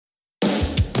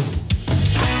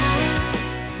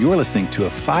You're listening to a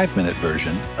 5-minute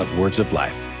version of Words of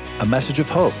Life, a message of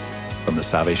hope from the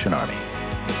Salvation Army.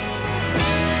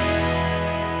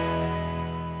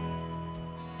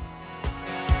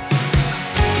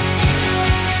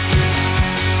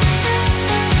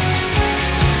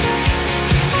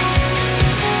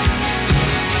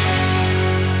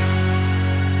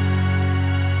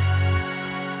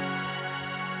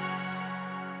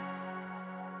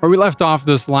 Where we left off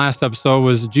this last episode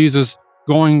was Jesus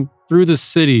going through the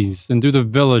cities and through the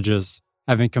villages,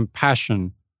 having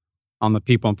compassion on the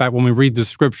people. In fact, when we read the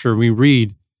scripture, we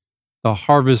read, the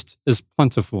harvest is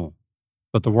plentiful,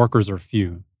 but the workers are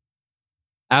few.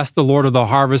 Ask the Lord of the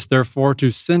harvest, therefore,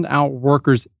 to send out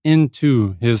workers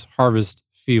into his harvest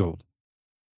field.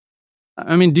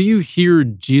 I mean, do you hear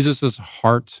Jesus'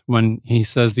 heart when he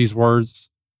says these words?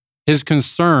 His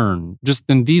concern, just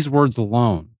in these words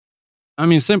alone. I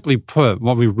mean, simply put,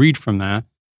 what we read from that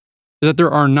is that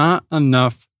there are not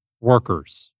enough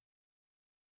workers.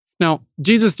 Now,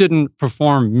 Jesus didn't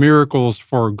perform miracles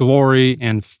for glory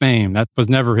and fame. That was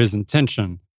never his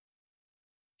intention.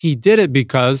 He did it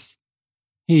because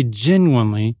he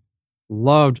genuinely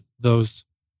loved those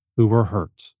who were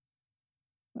hurt.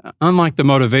 Unlike the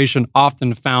motivation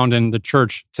often found in the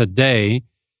church today,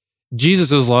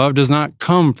 Jesus' love does not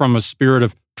come from a spirit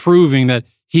of proving that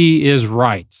he is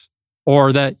right,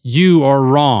 or that you are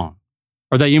wrong,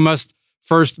 or that you must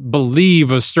first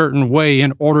believe a certain way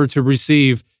in order to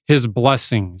receive his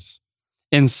blessings.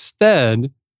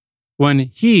 Instead, when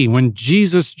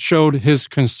Jesus showed his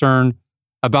concern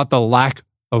about the lack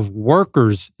of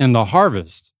workers in the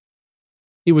harvest,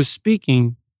 he was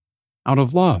speaking out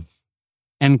of love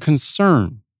and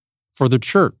concern for the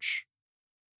church.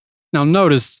 Now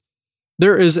notice,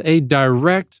 there is a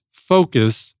direct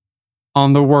focus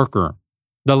on the worker,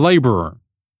 the laborer.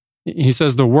 He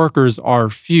says the workers are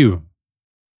few.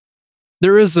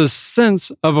 There is a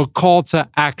sense of a call to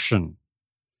action.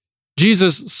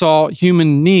 Jesus saw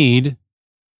human need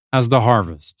as the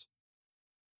harvest,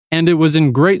 and it was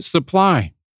in great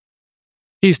supply.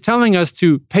 He's telling us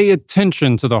to pay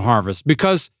attention to the harvest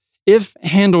because if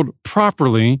handled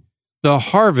properly, the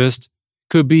harvest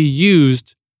could be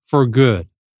used for good.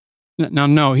 Now,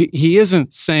 no, he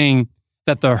isn't saying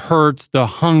that the hurt, the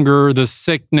hunger, the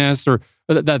sickness, or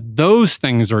that those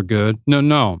things are good.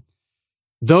 No.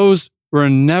 Those were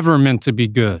never meant to be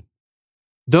good.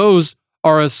 Those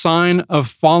are a sign of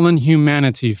fallen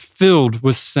humanity filled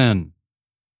with sin.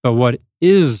 But what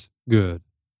is good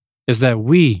is that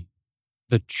we,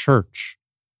 the church,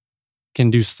 can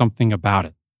do something about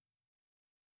it.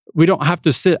 We don't have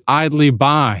to sit idly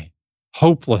by,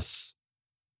 hopeless.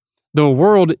 The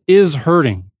world is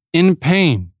hurting, in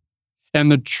pain,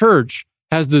 and the church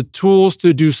has the tools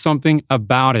to do something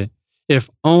about it if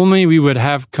only we would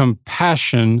have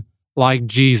compassion like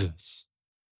Jesus.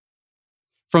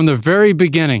 From the very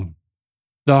beginning,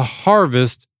 the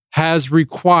harvest has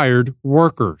required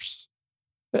workers.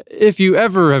 If you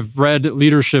ever have read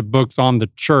leadership books on the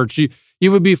church,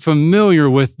 you would be familiar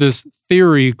with this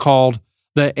theory called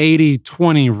the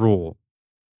 80-20 rule.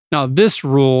 Now, this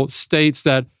rule states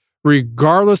that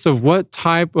regardless of what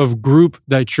type of group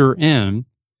that you're in,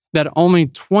 that only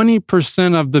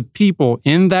 20% of the people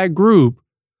in that group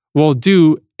will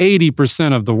do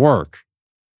 80% of the work.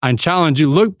 I challenge you,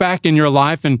 look back in your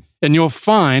life and you'll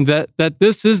find that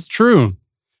this is true.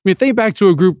 I mean, think back to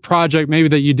a group project maybe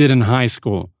that you did in high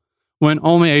school, when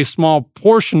only a small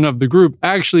portion of the group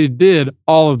actually did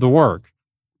all of the work,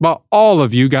 but all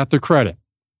of you got the credit.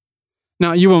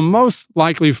 Now, you will most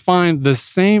likely find the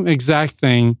same exact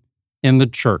thing in the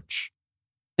church.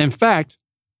 In fact,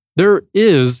 there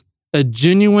is a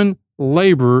genuine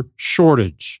labor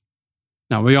shortage.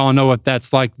 Now, we all know what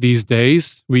that's like these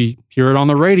days. We hear it on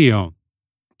the radio,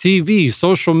 TV,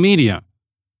 social media,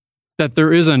 that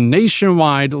there is a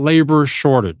nationwide labor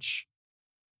shortage.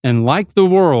 And like the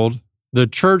world, the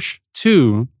church,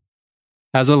 too,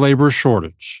 has a labor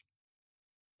shortage.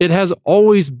 It has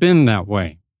always been that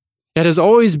way. It has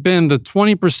always been the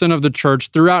 20% of the church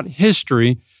throughout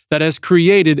history that has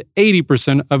created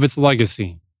 80% of its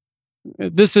legacy.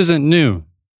 This isn't new.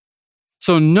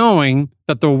 So knowing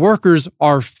that the workers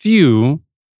are few,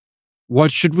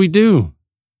 what should we do?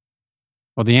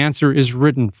 Well, the answer is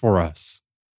written for us.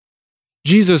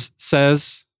 Jesus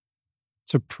says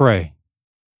to pray.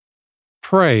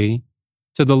 Pray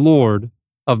to the Lord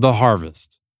of the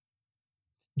harvest.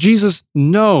 Jesus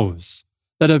knows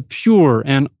that a pure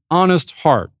and honest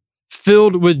heart,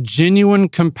 filled with genuine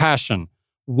compassion,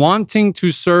 wanting to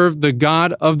serve the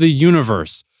God of the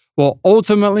universe, will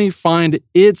ultimately find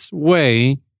its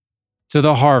way to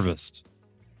the harvest,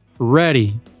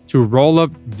 ready to roll up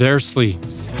their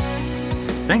sleeves.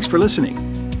 Thanks for listening.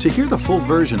 To hear the full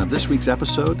version of this week's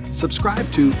episode, subscribe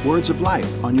to Words of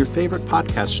Life on your favorite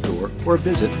podcast store or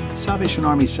visit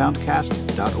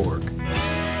SalvationArmySoundcast.org.